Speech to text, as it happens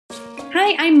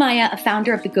Hi, I'm Maya, a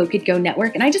founder of the Go Kid Go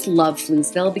network, and I just love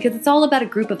Floozeville because it's all about a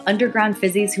group of underground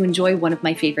fizzies who enjoy one of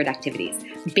my favorite activities,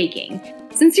 baking.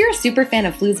 Since you're a super fan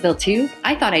of Floozeville too,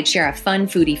 I thought I'd share a fun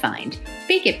foodie find,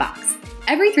 Bake It Box.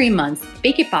 Every 3 months,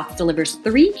 Bake It Box delivers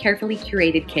 3 carefully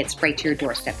curated kits right to your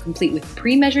doorstep, complete with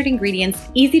pre-measured ingredients,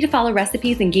 easy-to-follow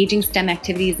recipes, engaging STEM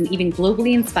activities, and even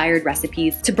globally inspired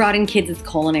recipes to broaden kids'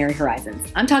 culinary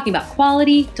horizons. I'm talking about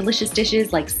quality, delicious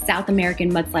dishes like South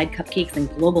American mudslide cupcakes and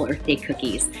global Earth Day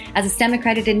cookies. As a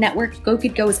STEM-accredited network, Go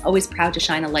Kid Go is always proud to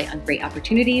shine a light on great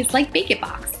opportunities like Bake It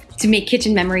Box. To make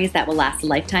kitchen memories that will last a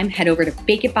lifetime, head over to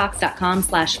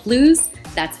bakeitbox.com/flooze.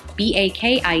 That's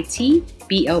bakeitbox.com/flooze,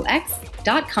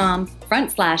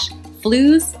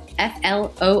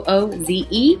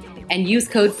 FLOOZE, and use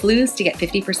code FLOOZE to get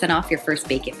 50% off your first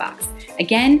Bake It Box.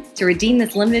 Again, to redeem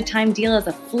this limited time deal as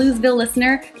a Floozeville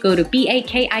listener, go to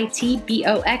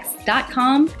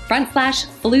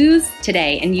bakeitbox.com/flooze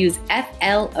today and use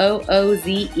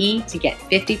FLOOZE to get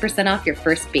 50% off your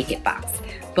first Bake It Box.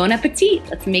 Bon appetit!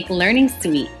 Let's make learning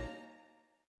sweet.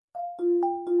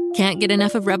 Can't get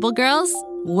enough of Rebel Girls?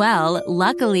 Well,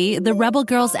 luckily, the Rebel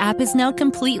Girls app is now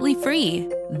completely free.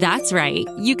 That's right.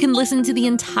 You can listen to the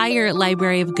entire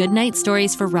library of goodnight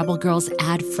stories for Rebel Girls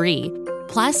ad-free.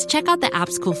 Plus, check out the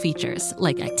app's cool features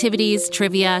like activities,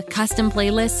 trivia, custom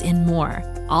playlists, and more.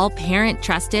 All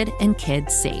parent-trusted and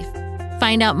kids-safe.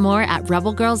 Find out more at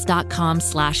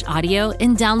rebelgirls.com/audio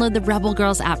and download the Rebel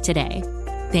Girls app today.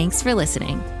 Thanks for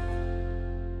listening.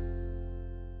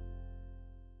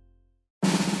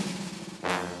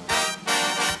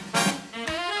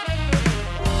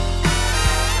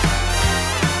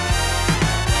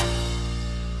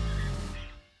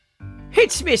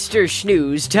 It's Mr.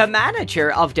 Shnews, the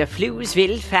manager of the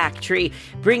Floozeville factory,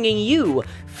 bringing you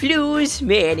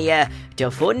Floozemania,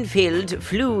 the fun-filled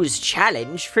Flooze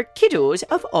challenge for kiddos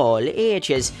of all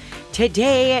ages.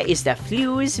 Today is the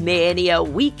Floozemania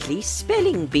weekly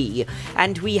spelling bee,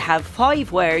 and we have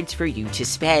 5 words for you to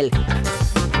spell.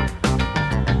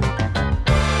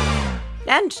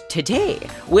 And today,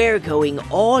 we're going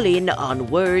all in on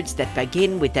words that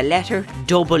begin with the letter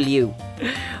W.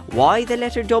 Why the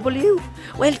letter W?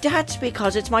 Well, that's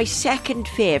because it's my second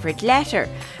favourite letter.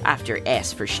 After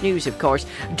S for Shnews, of course.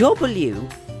 W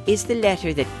is the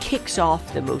letter that kicks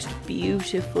off the most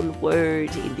beautiful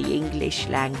word in the English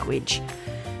language.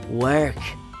 Work.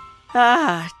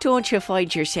 Don't you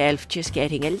find yourself just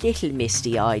getting a little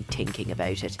misty-eyed thinking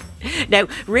about it? Now,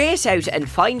 race out and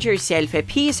find yourself a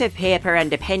piece of paper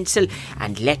and a pencil,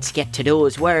 and let's get to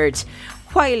those words.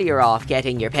 While you're off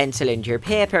getting your pencil and your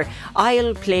paper,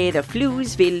 I'll play the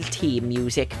Floozeville theme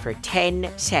music for 10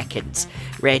 seconds.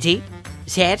 Ready?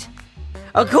 Set?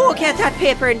 Go get that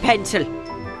paper and pencil.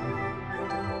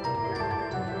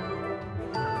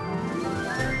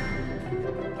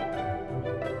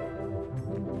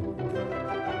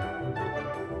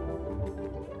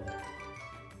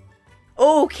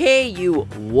 Okay, you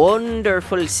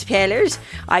wonderful spellers.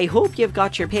 I hope you've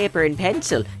got your paper and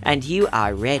pencil and you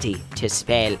are ready to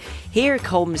spell. Here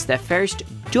comes the first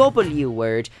W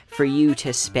word for you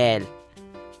to spell.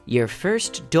 Your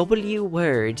first W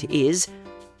word is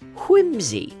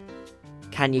whimsy.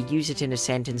 Can you use it in a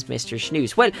sentence, Mr.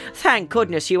 Shnews? Well, thank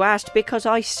goodness you asked, because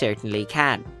I certainly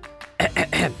can.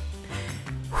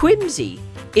 Whimsy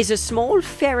is a small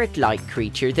ferret-like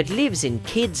creature that lives in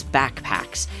kids'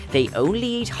 backpacks. They only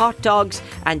eat hot dogs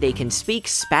and they can speak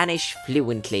Spanish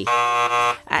fluently.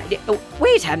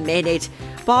 Wait a minute,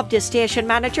 Bob, the station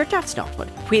manager, that's not what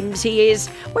whimsy is.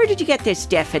 Where did you get this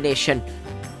definition?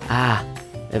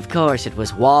 Of course, it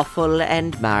was Waffle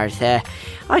and Martha.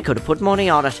 I could have put money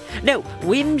on it. No,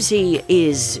 whimsy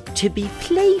is to be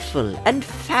playful and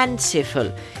fanciful.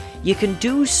 You can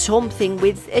do something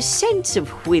with a sense of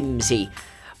whimsy.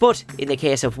 But in the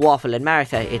case of Waffle and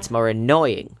Martha, it's more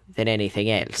annoying than anything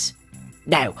else.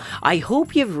 Now, I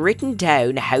hope you've written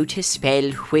down how to spell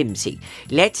whimsy.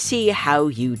 Let's see how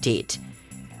you did.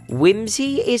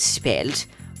 Whimsy is spelled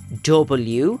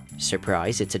W,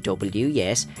 surprise, it's a W,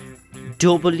 yes,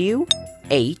 WHIMSY.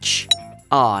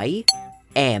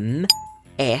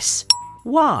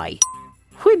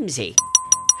 Whimsy.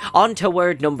 On to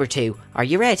word number 2. Are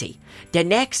you ready? The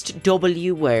next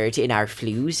W word in our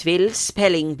Floozeville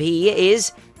spelling bee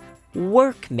is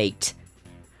workmate.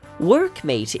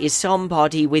 Workmate is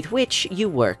somebody with which you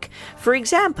work. For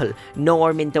example,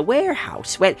 Norm in the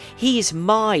warehouse. Well, he's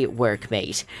my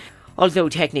workmate. Although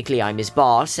technically I'm his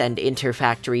boss and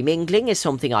inter-factory mingling is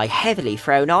something I heavily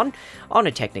frown on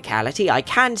a technicality, I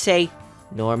can say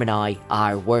Norm and I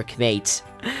are workmates.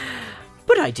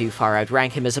 But I do far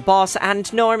outrank him as a boss,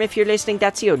 and Norm, if you're listening,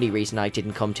 that's the only reason I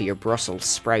didn't come to your Brussels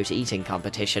sprout eating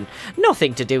competition.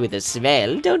 Nothing to do with the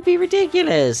smell, don't be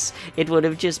ridiculous. It would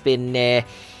have just been,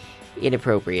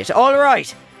 inappropriate.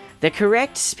 Alright, the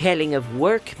correct spelling of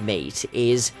workmate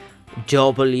is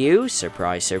W,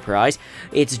 surprise, surprise,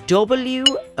 it's WORKMATE.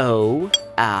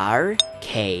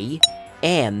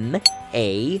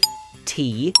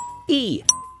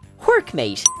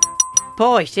 Workmate.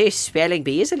 Boy, this spelling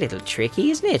bee is a little tricky,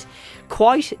 isn't it?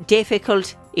 Quite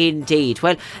difficult indeed.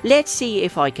 Well, let's see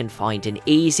if I can find an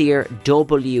easier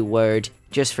W word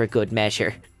just for good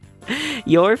measure.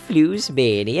 Your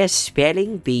Floozemania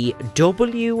spelling bee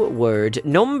W word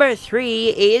number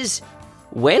 3 is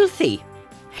wealthy.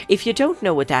 If you don't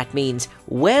know what that means,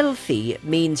 wealthy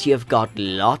means you've got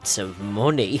lots of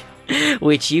money,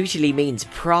 which usually means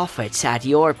profits at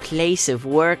your place of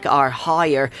work are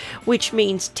higher, which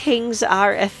means things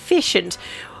are efficient,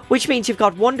 which means you've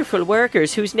got wonderful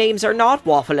workers whose names are not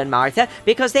Waffle and Martha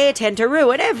because they tend to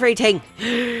ruin everything.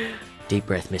 Deep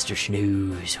breath, Mr.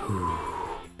 Shnews.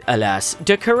 Alas,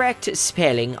 the correct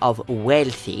spelling of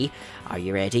wealthy, are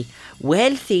you ready?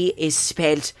 Wealthy is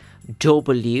spelled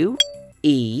WEALTHY.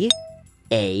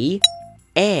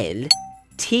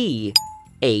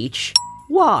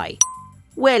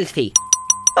 Wealthy.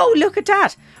 Oh, look at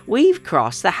that. We've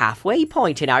crossed the halfway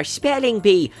point in our spelling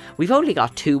bee. We've only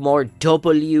got 2 more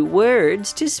W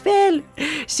words to spell.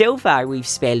 So far we've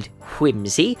spelled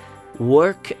whimsy,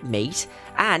 workmate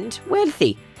and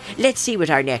wealthy. Let's see what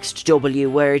our next W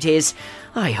word is.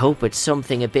 I hope it's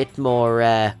something a bit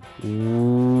more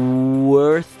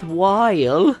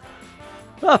worthwhile.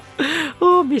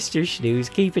 Oh, Mr.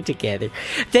 Shnews, keep it together.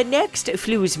 The next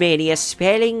Floozemania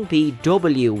spelling bee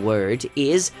W word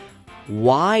is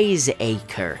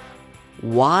wiseacre.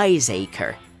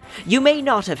 Wiseacre. You may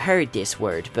not have heard this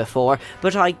word before,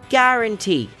 but I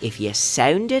guarantee if you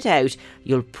sound it out,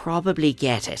 you'll probably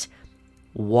get it.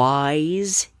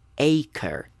 Wiseacre.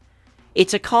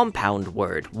 It's a compound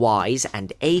word, wise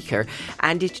and acre,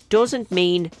 and it doesn't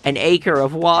mean an acre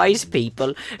of wise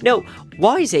people. No,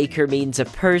 wiseacre means a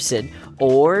person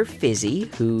or fizzy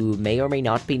who may or may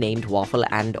not be named Waffle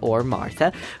and or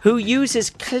Martha, who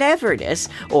uses cleverness,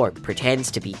 or pretends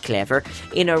to be clever,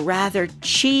 in a rather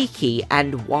cheeky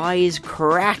and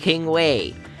wise-cracking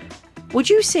way. Would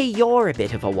you say you're a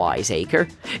bit of a wiseacre?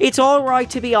 It's all right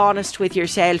to be honest with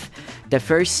yourself. The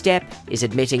first step is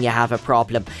admitting you have a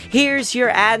problem. Here's your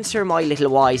answer, my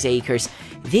little wiseacres.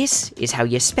 This is how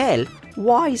you spell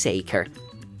wiseacre.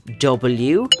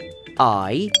 WISEACRE.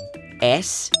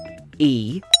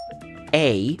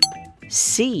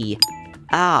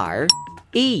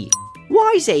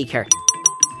 Wiseacre.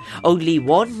 Only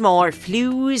one more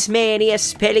Floozemania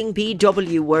spelling bee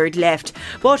W word left,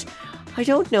 but I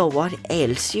don't know what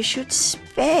else you should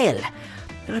spell.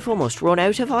 I've almost run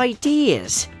out of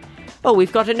ideas. Oh,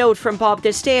 we've got a note from Bob,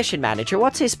 the station manager.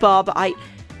 What's this, Bob?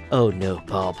 Oh no,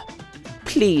 Bob.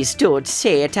 Please don't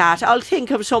say that. I'll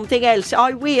think of something else.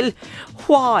 I will.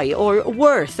 Why, or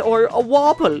worth, or a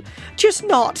wobble. Just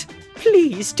not.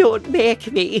 Please don't make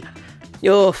me.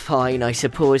 Oh, fine, I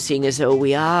suppose, seeing as though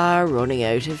we are running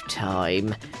out of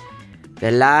time.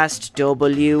 The last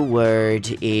W word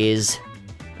is,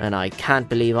 and I can't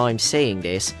believe I'm saying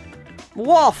this,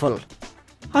 waffle.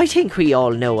 I think we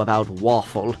all know about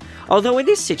waffle, although in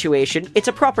this situation it's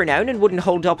a proper noun and wouldn't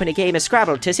hold up in a game of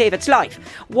Scrabble to save its life.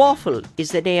 Waffle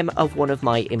is the name of one of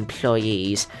my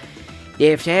employees.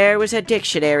 If there was a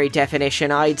dictionary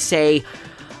definition, I'd say,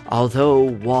 although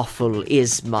Waffle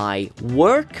is my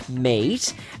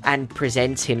workmate and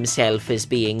presents himself as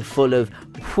being full of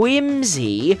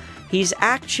whimsy, he's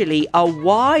actually a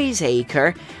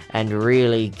wiseacre and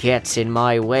really gets in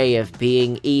my way of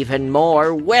being even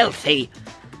more wealthy.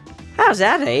 How's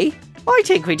that, eh? I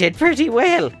think we did pretty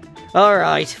well.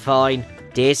 Alright, fine.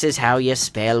 This is how you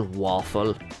spell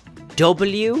waffle.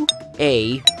 WAFFLE.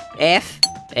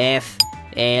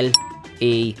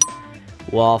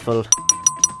 Waffle.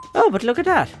 Oh, but look at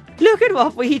that. Look at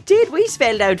what we did. We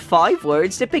spelled out 5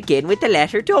 words that begin with the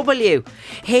letter W.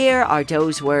 Here are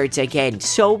those words again,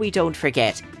 so we don't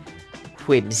forget.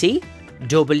 Whimsy.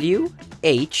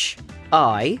 WHIMSY.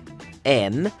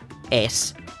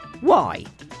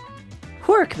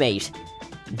 Workmate.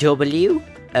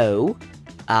 WORKMATE.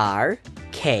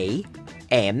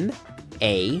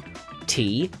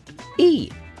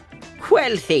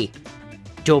 Wealthy.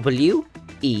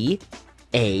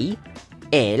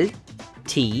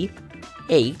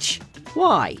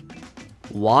 WEALTHY.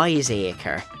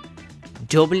 Wiseacre.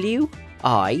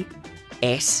 WISEACRE.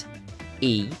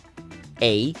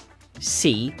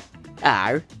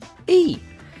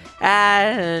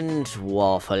 And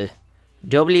waffle.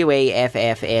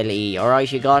 Waffle.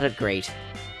 Alright, you got it, great.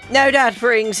 Now that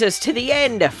brings us to the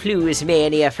end of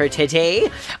Floozemania for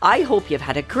today. I hope you've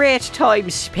had a great time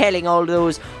spelling all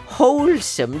those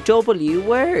wholesome W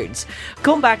words.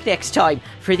 Come back next time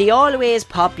for the always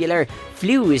popular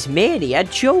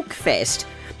Floozemania Joke Fest.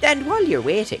 And while you're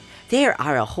waiting, there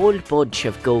are a whole bunch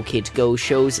of Go Kid Go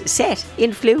shows set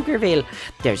in Pflugerville.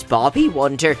 There's Bobby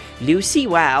Wonder, Lucy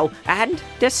Wow, and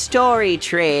The Story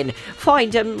Train.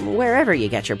 Find them wherever you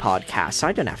get your podcasts.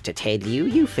 I don't have to tell you,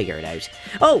 you figure it out.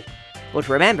 Oh, but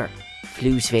remember,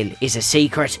 Floozeville is a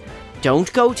secret.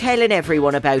 Don't go telling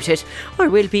everyone about it, or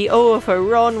we'll be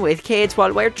overrun with kids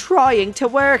while we're trying to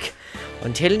work.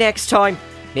 Until next time,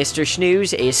 Mr.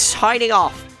 Shnews is signing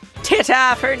off.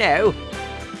 Ta-ta for now.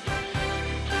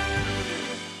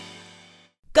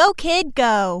 Go Kid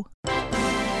Go!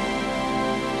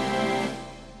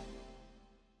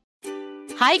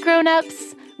 Hi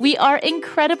grown-ups! We are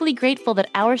incredibly grateful that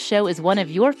our show is one of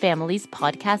your family's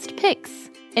podcast picks.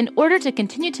 In order to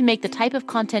continue to make the type of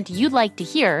content you'd like to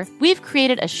hear, we've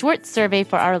created a short survey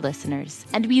for our listeners,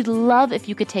 and we'd love if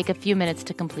you could take a few minutes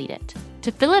to complete it.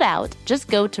 To fill it out, just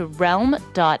go to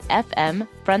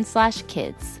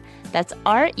realm.fm/kids. That's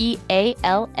realm.fm/kids.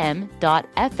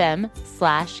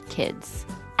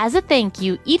 As a thank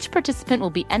you, each participant will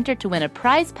be entered to win a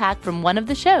prize pack from one of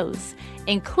the shows,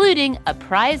 including a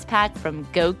prize pack from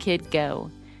Go Kid Go.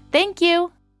 Thank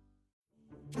you!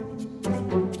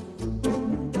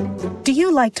 Do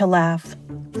you like to laugh?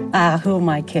 Who am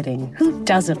I kidding? Who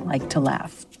doesn't like to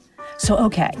laugh? So,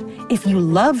 okay, if you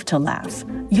love to laugh,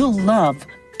 you'll love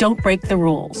Don't Break the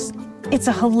Rules. It's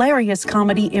a hilarious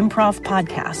comedy improv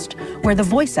podcast where the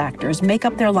voice actors make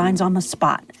up their lines on the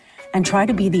spot and try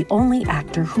to be the only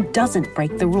actor who doesn't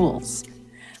break the rules.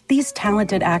 These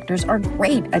talented actors are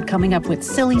great at coming up with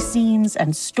silly scenes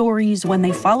and stories when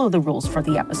they follow the rules for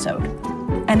the episode.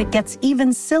 And it gets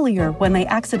even sillier when they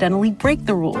accidentally break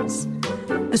the rules.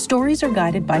 The stories are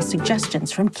guided by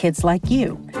suggestions from kids like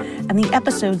you, and the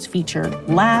episodes feature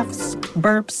laughs,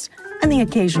 burps, and the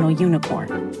occasional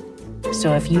unicorn.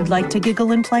 So if you'd like to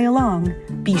giggle and play along,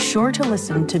 be sure to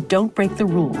listen to Don't Break the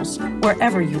Rules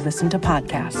wherever you listen to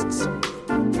podcasts.